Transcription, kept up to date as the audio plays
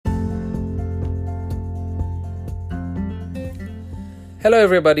Hello,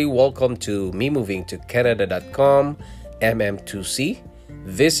 everybody. Welcome to me moving to Canada.com, MM2C.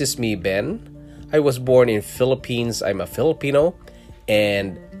 This is me, Ben. I was born in Philippines. I'm a Filipino,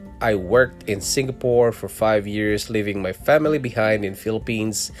 and I worked in Singapore for 5 years, leaving my family behind in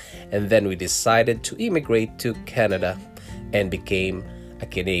Philippines, and then we decided to immigrate to Canada and became a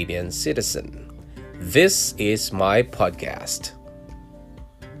Canadian citizen. This is my podcast.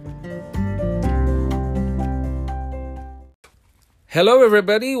 Hello,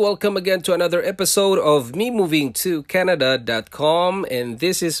 everybody. Welcome again to another episode of me moving to Canada.com. And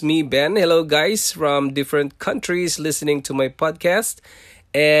this is me, Ben. Hello, guys from different countries listening to my podcast.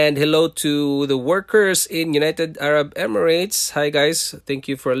 And hello to the workers in United Arab Emirates. Hi, guys. Thank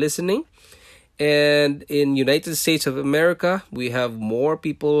you for listening. And in United States of America, we have more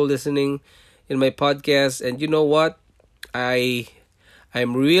people listening in my podcast. And you know what? I'm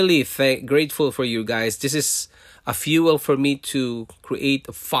really grateful for you guys. This is a fuel for me to create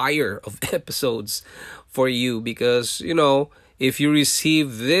a fire of episodes for you because, if you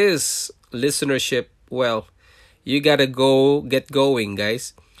receive this listenership, well, you gotta get going,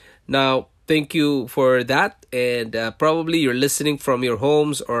 guys. Now, thank you for that. And probably you're listening from your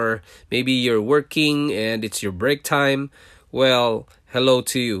homes, or maybe you're working and it's your break time. Well, hello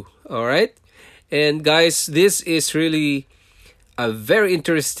to you. All right. And guys, this is really a very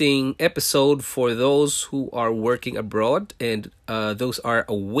interesting episode for those who are working abroad and those are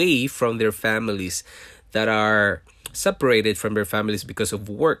away from their families, that are separated from their families because of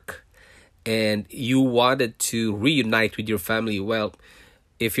work, and you wanted to reunite with your family. Well,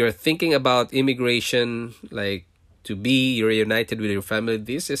 if you're thinking about immigration, like to be reunited with your family,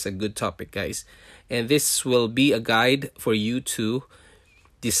 this is a good topic, guys. And this will be a guide for you to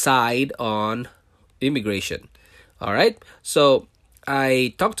decide on immigration. All right. So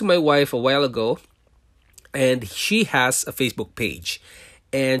I talked to my wife a while ago, and she has a Facebook page.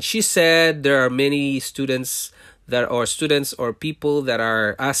 And she said there are many students or people that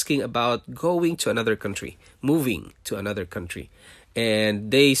are asking about going to another country, moving to another country. And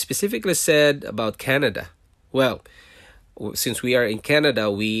they specifically said about Canada. Well, since we are in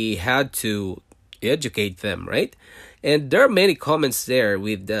Canada, we had to educate them, right? And there are many comments there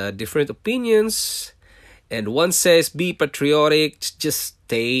with different opinions. And one says, be patriotic, just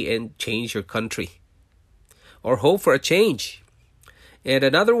stay and change your country, or hope for a change. And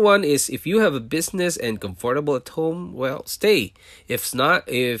another one is, if you have a business and comfortable at home, well, stay. If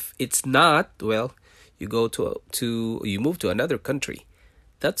it's not, well, you go you move to another country.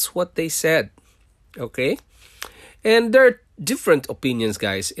 That's what they said. Okay? And there are different opinions,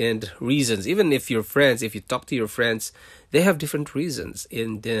 guys, and reasons. Even if you talk to your friends, they have different reasons.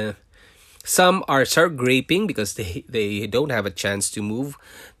 And some are start griping because they don't have a chance to move.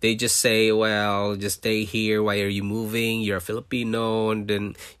 They just say, well, just stay here. Why are you moving? You're a Filipino, and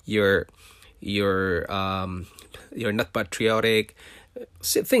then you're not patriotic.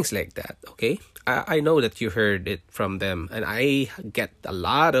 Things like that, okay? I know that you heard it from them, and I get a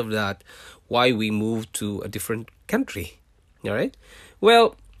lot of that. Why we moved to a different country, all right?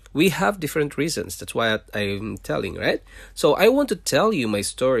 Well, we have different reasons. That's why I'm telling, right? So I want to tell you my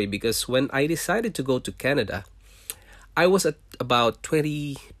story because when I decided to go to Canada, I was at about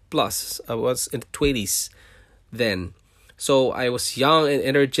 20 plus. I was in the 20s then. So I was young and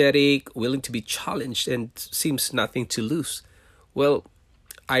energetic, willing to be challenged, and seems nothing to lose. Well,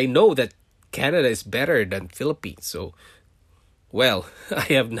 I know that Canada is better than Philippines. So, well,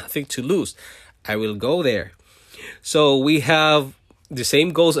 I have nothing to lose. I will go there. So we have the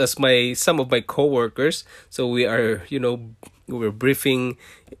same goals as some of my coworkers. So we are, we're briefing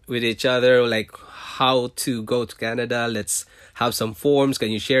with each other, like how to go to Canada. Let's have some forms.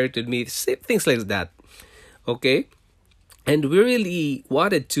 Can you share it with me? Things like that. Okay. And we really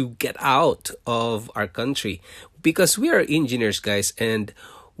wanted to get out of our country because we are engineers, guys, and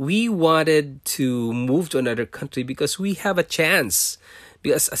we wanted to move to another country because we have a chance.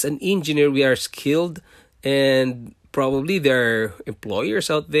 Because as an engineer, we are skilled, and probably there are employers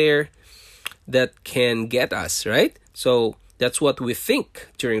out there that can get us, right? So that's what we think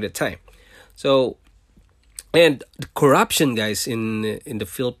during the time. So, and the corruption, guys, in the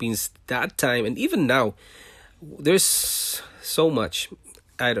Philippines that time, and even now, there's so much.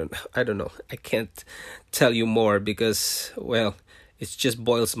 I don't know. I can't tell you more because, well, it just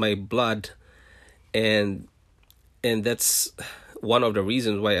boils my blood, and that's one of the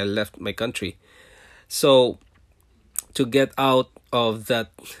reasons why I left my country. So, to get out of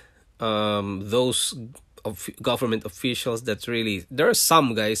that, those government officials, that's really, there are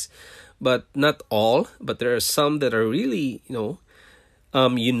some, guys, but not all, but there are some that are really,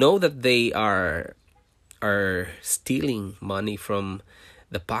 that they are are stealing money from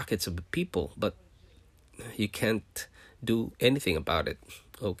the pockets of the people, but you can't do anything about it.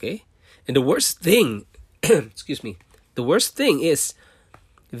 Okay? And the worst thing, excuse me, the worst thing is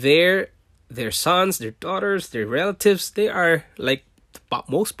their their sons, their daughters, their relatives, they are like the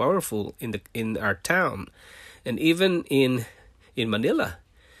most powerful in our town, and even in Manila.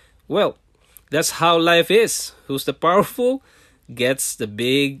 Well, that's how life is. Who's the powerful gets the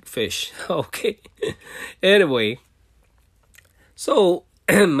big fish. Okay. Anyway, so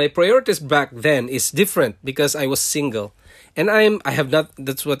my priorities back then is different because I was single. And I have not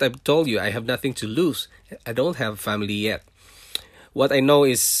that's what I've told you. I have nothing to lose. I don't have family yet. What I know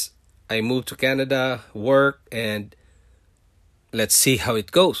is I moved to Canada, work, and let's see how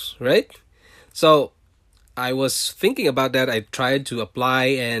it goes, right? So I was thinking about that. I tried to apply,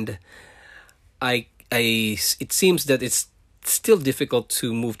 and it seems that it's still difficult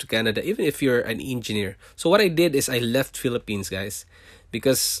to move to Canada, even if you're an engineer. So what I did is I left Philippines, guys,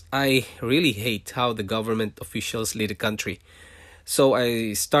 because I really hate how the government officials lead the country. So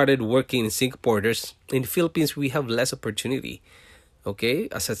I started working in Singapore. In the Philippines we have less opportunity. Okay,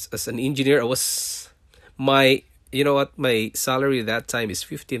 as an engineer, I was my you know what, my salary at that time is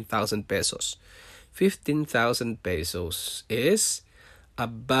 15,000 pesos. 15,000 pesos is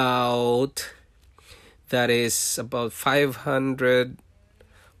about that is about 500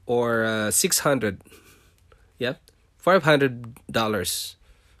 or 600. Yep, $500,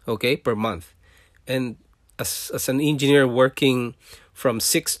 okay, per month. And as an engineer working from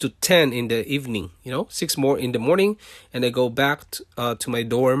 6 to 10 in the evening, 6 more in the morning, and I go back to my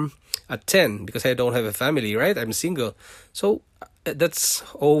dorm at 10 because I don't have a family, right? I'm single. So that's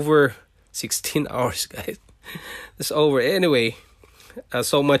over 16 hours, guys. That's over. Anyway,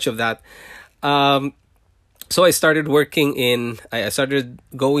 so much of that. So I started working I started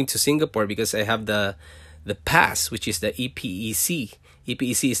going to Singapore because I have the pass, which is the EPEC.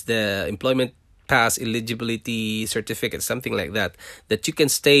 EPEC is the Employment Pass Eligibility Certificate, something like that, that you can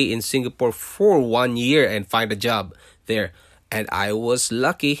stay in Singapore for 1 year and find a job there. And I was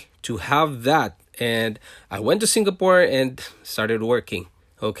lucky to have that. And I went to Singapore and started working.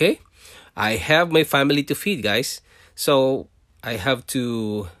 Okay? I have my family to feed, guys. So I have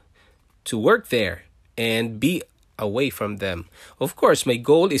to work there and be away from them. Of course, my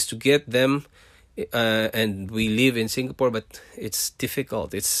goal is to get them, and we live in Singapore, but it's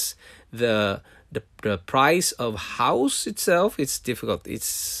difficult. It's the price of house itself. It's difficult.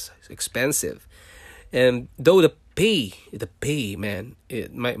 It's expensive, and though the pay, man,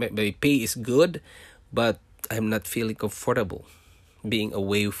 my pay is good, but I'm not feeling comfortable being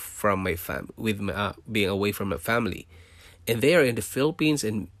away from my being away from my family. And they are in the Philippines,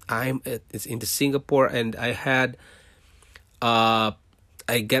 and it's in the Singapore, and I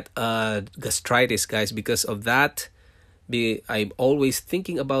get gastritis, guys, because of that. I'm always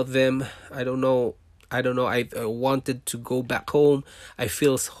thinking about them. I don't know. I wanted to go back home. I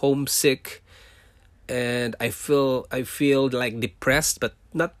feel homesick, and I feel like depressed, but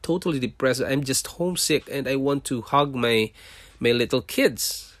not totally depressed. I'm just homesick, and I want to hug my little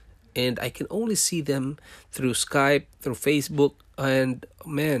kids, and I can only see them through Skype, through Facebook, and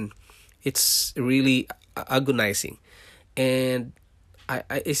man, it's really agonizing, and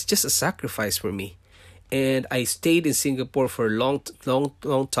it's just a sacrifice for me. And I stayed in Singapore for a long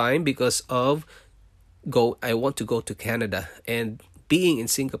time because of I want to go to Canada, and being in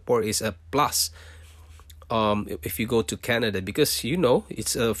Singapore is a plus. If you go to Canada, because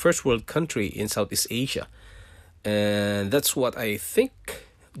it's a first world country in Southeast Asia, and that's what I think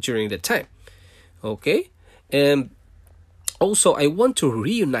during the time. Okay, and also I want to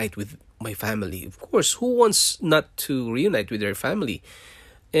reunite with my family. Of course, who wants not to reunite with their family?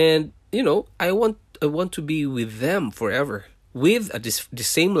 And I want to be with them forever, with the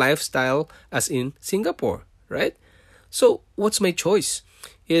same lifestyle as in Singapore, right? So what's my choice?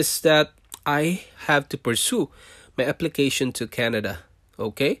 Is that I have to pursue my application to Canada,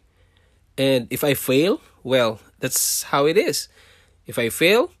 okay? And if I fail, well, that's how it is. If I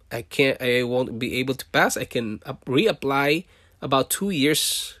fail, I won't be able to pass. I can reapply about 2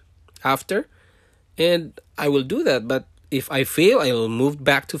 years after, and I will do that. But if I fail, I will move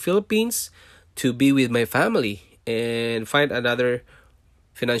back to Philippines to be with my family and find another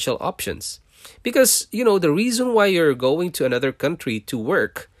financial options. Because the reason why you're going to another country to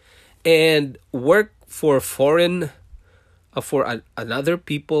work and work for another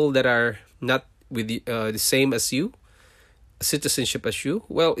people that are not with the same as you, citizenship as you,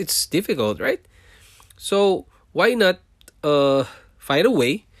 well, it's difficult, right? So why not find a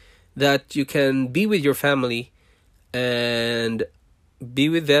way that you can be with your family and be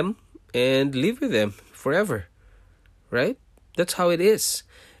with them and live with them forever, right? That's how it is.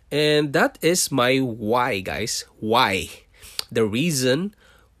 And that is my why, guys. Why? The reason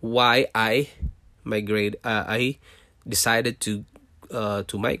why I decided to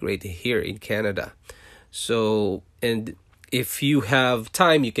migrate here in Canada. So, and if you have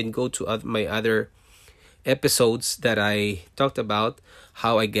time, you can go to my other episodes that I talked about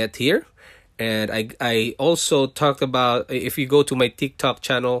how I get here. And I also talked about, if you go to my TikTok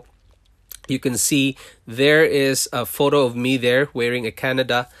channel, you can see there is a photo of me there wearing a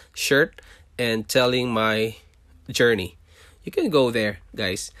Canada shirt and telling my journey. You can go there,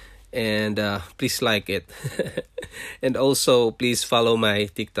 guys, and please like it. And also, please follow my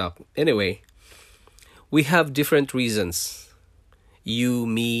TikTok. Anyway, we have different reasons. You,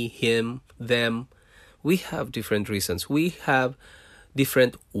 me, him, them. We have different reasons. We have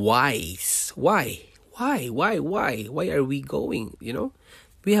different whys. Why? Why are we going?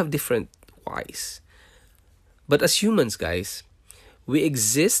 We have different whys. But as humans, guys, we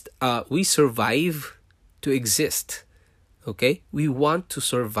exist, we survive to exist. Okay? We want to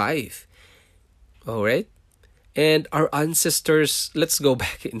survive. All right? And our ancestors, let's go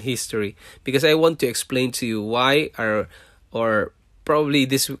back in history because I want to explain to you why or probably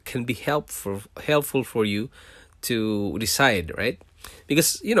this can be helpful for you to decide, right?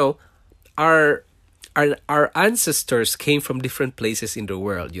 Because our our ancestors came from different places in the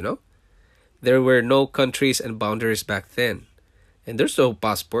world. There were no countries and boundaries back then. And there's no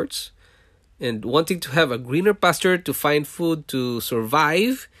passports. And wanting to have a greener pasture to find food to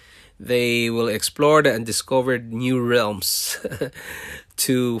survive, they will explore and discover new realms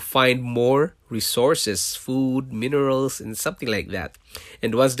to find more resources, food, minerals, and something like that.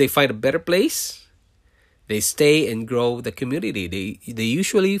 And once they find a better place, they stay and grow the community. They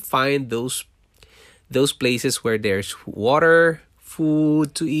usually find those places where there's water,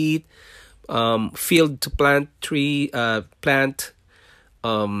 food to eat, field to plant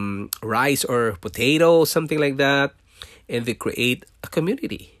rice or potato, something like that, and they create a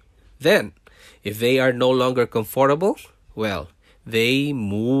community. Then, if they are no longer comfortable, well, they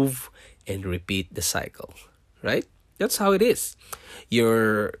move and repeat the cycle, right? That's how it is.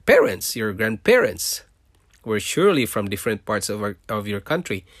 Your parents, your grandparents were surely from different parts of your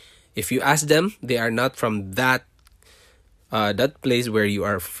country. If you ask them, they are not from that place where you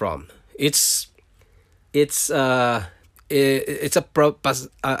are from. It's a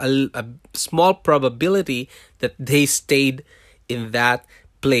small probability that they stayed in that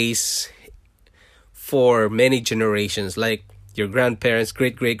place for many generations. Like your grandparents,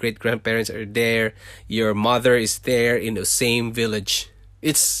 great grandparents are there. Your mother is there in the same village.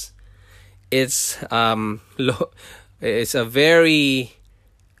 It's a very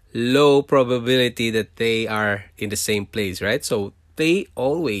low probability that they are in the same place, right? So they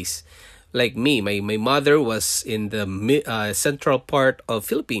always, like me, my mother was in the central part of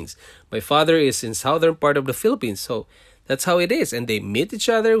Philippines. My father is in southern part of the Philippines. So that's how it is. And they meet each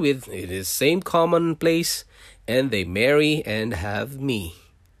other in the same common place, and they marry and have me,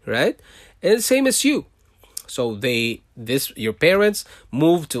 right? And same as you. So your parents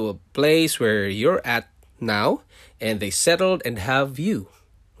moved to a place where you're at now, and they settled and have you,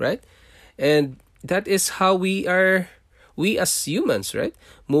 right? And that is how we as humans, right?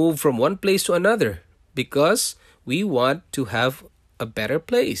 Move from one place to another because we want to have a better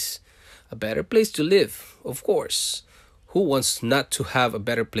place to live, of course. Who wants not to have a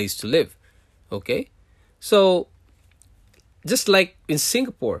better place to live? Okay? So, just like in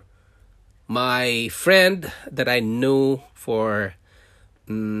Singapore, my friend that I knew for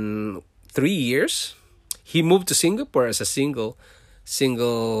 3 years, he moved to Singapore as a single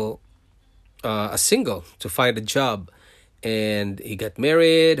to find a job, and he got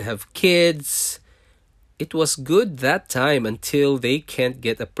married, have kids. It was good that time until they can't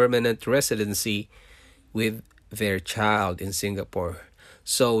get a permanent residency with their child in Singapore.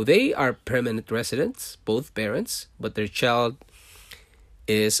 So they are permanent residents, both parents, but their child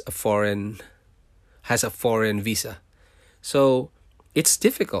has a foreign visa. So it's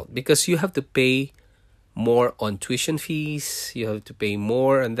difficult because you have to pay more on tuition fees, you have to pay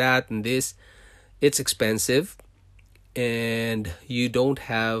more on that and this. It's expensive, and you don't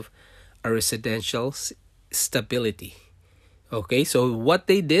have a residential stability. Okay, so what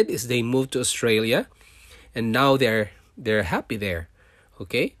they did is they moved to Australia, and now they're happy there.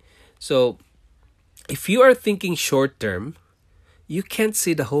 Okay, so if you are thinking short term, you can't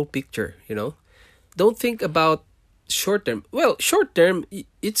see the whole picture. Don't think about short term. Well, short term,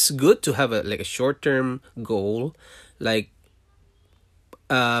 it's good to have a short term goal, like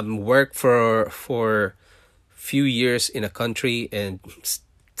work for few years in a country and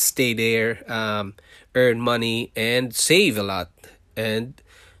stay there, earn money, and save a lot, and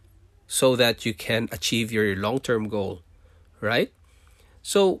so that you can achieve your long-term goal, right?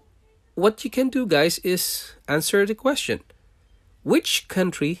 So, what you can do, guys, is answer the question: which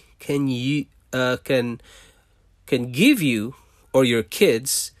country can give you or your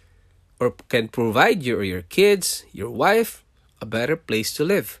kids, or can provide you or your kids, your wife, a better place to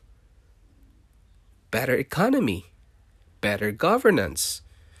live, better economy, better governance,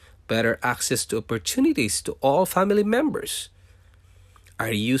 better access to opportunities to all family members?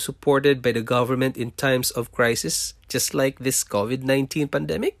 Are you supported by the government in times of crisis, just like this COVID-19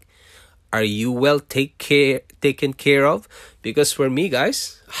 pandemic? Are you well taken care of? Because for me,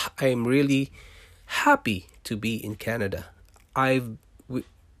 guys, I'm really happy to be in Canada. I've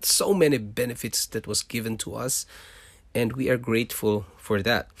so many benefits that was given to us, and we are grateful for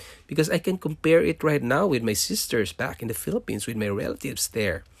that, because I can compare it right now with my sisters back in the Philippines, with my relatives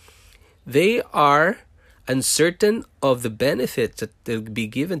there. They are uncertain of the benefits that will be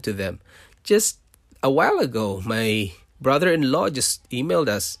given to them. Just a while ago, my brother-in-law just emailed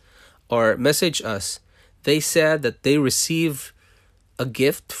us or messaged us. They said that they received a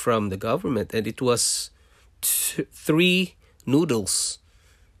gift from the government, and it was three noodles.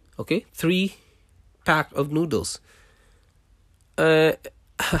 Okay, 3 pack of noodles. I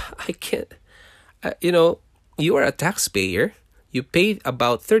can't. You are a taxpayer. You pay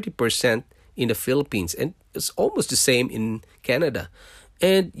about 30% in the Philippines, and it's almost the same in Canada.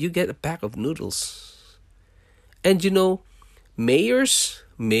 And you get a pack of noodles. And mayors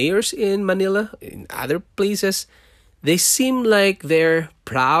in Manila, in other places, they seem like they're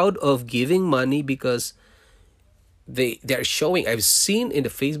proud of giving money, because they're showing. I've seen in the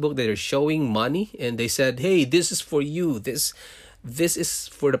Facebook that they're showing money, and they said, "Hey, this is for you. This is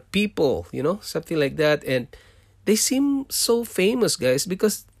for the people," something like that. And they seem so famous, guys,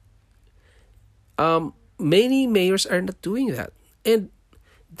 because many mayors are not doing that. And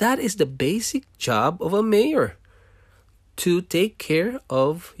that is the basic job of a mayor, to take care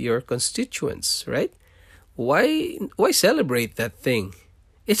of your constituents, right? Why celebrate that thing?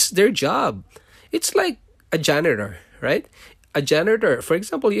 It's their job. It's like a janitor, right? A janitor, for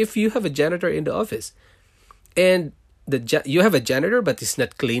example, if you have a janitor in the office, and you have a janitor but he's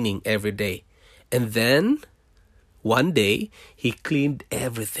not cleaning every day, and then one day he cleaned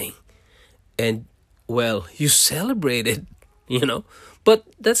everything, and well, you celebrated, but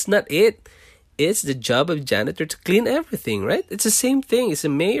that's not it. It's the job of janitor to clean everything, right? It's the same thing. It's a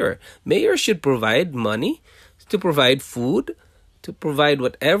mayor. Mayor should provide money, to provide food, to provide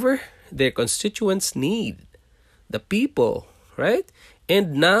whatever their constituents need, the people, right?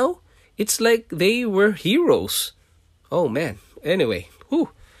 And now it's like they were heroes. Oh man. Anyway,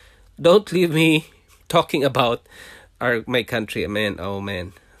 don't leave me talking about my country, man. Oh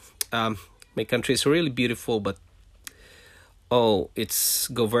man. My country is really beautiful, but it's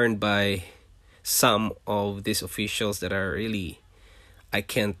governed by some of these officials that are really, I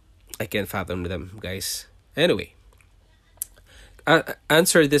can't fathom them, guys. Anyway,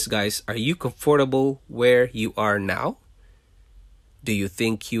 answer this, guys. Are you comfortable where you are now? Do you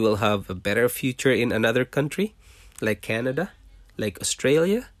think you will have a better future in another country, like Canada, like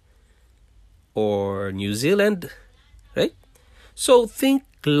Australia, or New Zealand, right? So think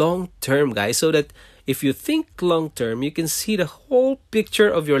long term, guys, so that if you think long term, you can see the whole picture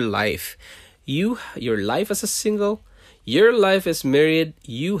of your life. Your life as a single, your life as married,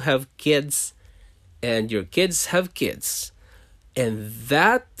 you have kids, and your kids have kids. And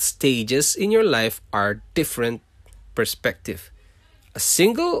that stages in your life are different perspective. A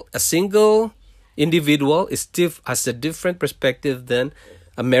single individual has a different perspective than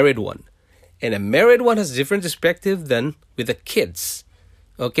a married one. And a married one has a different perspective than with the kids.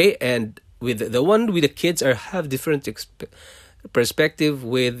 Okay? And with the one with the kids have different perspective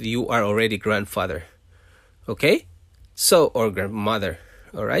with you are already grandfather. Okay? Or grandmother.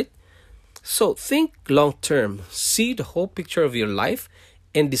 Alright? So think long term. See the whole picture of your life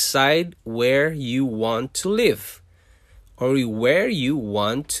and decide where you want to live, or where you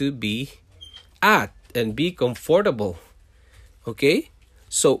want to be at and be comfortable. Okay?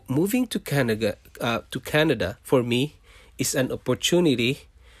 So moving to Canada for me is an opportunity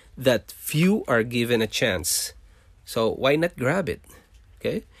that few are given a chance. So why not grab it?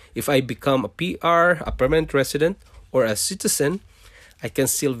 Okay? If I become a PR, a permanent resident, or a citizen, I can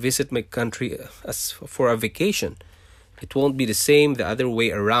still visit my country as for a vacation. It won't be the same the other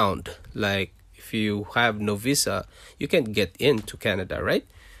way around. Like if you have no visa, you can't get into Canada, right?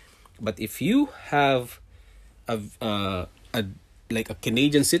 But if you have a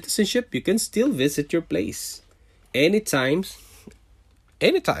Canadian citizenship, you can still visit your place anytime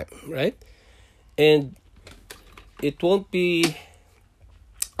anytime, right? And it won't be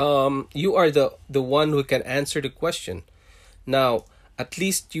you are the one who can answer the question. Now, at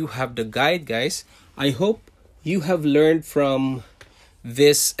least you have the guide, guys. I hope you have learned from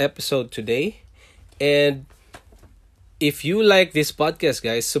this episode today. And if you like this podcast,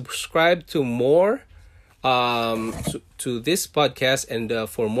 guys, subscribe to more to this podcast, and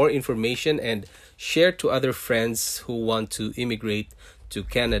for more information, and share to other friends who want to immigrate to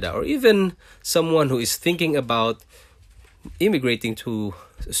Canada, or even someone who is thinking about immigrating to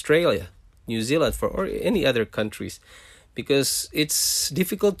Australia, New Zealand, or any other countries, because it's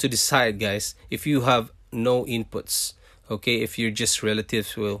difficult to decide, guys, if you have no inputs. Okay, if your just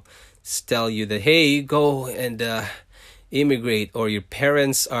relatives will tell you that, hey, you go and immigrate, or your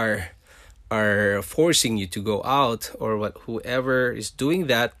parents are forcing you to go out, or whoever is doing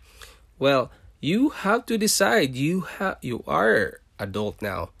that, well, you have to decide. You are adult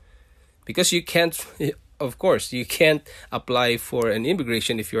now, because you can't, of course, you can't apply for an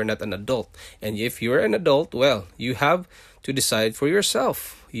immigration if you're not an adult. And if you're an adult, well, you have to decide for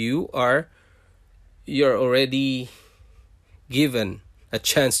yourself. You're already given a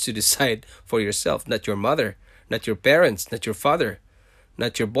chance to decide for yourself, not your mother, not your parents, not your father,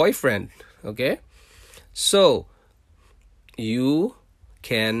 not your boyfriend. Okay? So you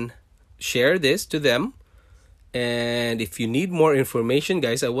can share this to them. And if you need more information,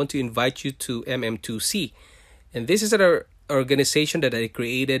 guys, I want to invite you to MM2C. And this is an organization that I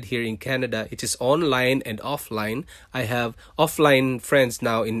created here in Canada. It is online and offline. I have offline friends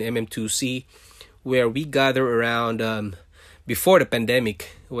now in MM2C, where we gather around before the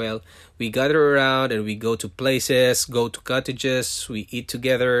pandemic. Well, we gather around and we go to places, go to cottages, we eat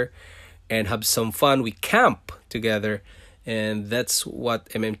together and have some fun. We camp together, and that's what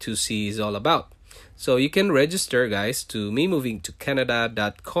MM2C is all about. So you can register, guys, to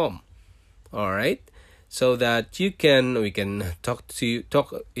memovingtocanada.com. All right, so that we can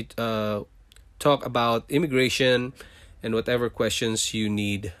talk about immigration and whatever questions you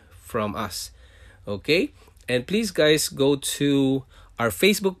need from us. Okay, and please, guys, go to our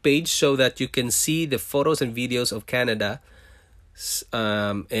Facebook page so that you can see the photos and videos of Canada,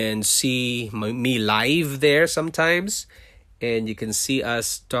 and see me live there sometimes. And you can see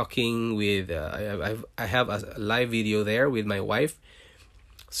us talking with I have a live video there with my wife.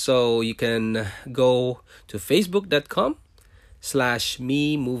 So you can go to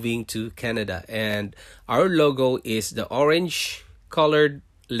facebook.com/me moving to Canada, and our logo is the orange colored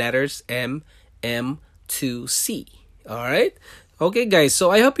letters MM2C. All right, okay, guys,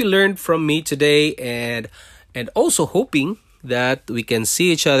 so I hope you learned from me today, and also hoping that we can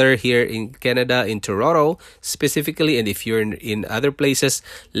see each other here in Canada, in Toronto specifically. And if you're in other places,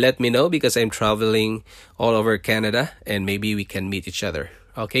 let me know, because I'm traveling all over Canada, and maybe we can meet each other.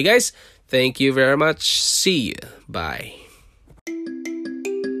 Okay, guys, thank you very much. See you. Bye.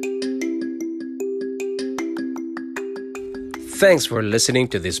 Thanks for listening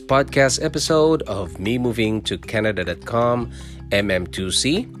to this podcast episode of memovingtocanada.com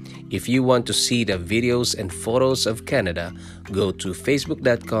MM2C. If you want to see the videos and photos of Canada, go to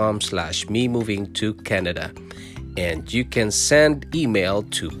facebook.com/memovingtocanada. And you can send email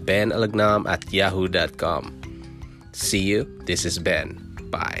to benalagnam@yahoo.com. See you. This is Ben.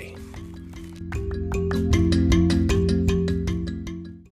 Bye.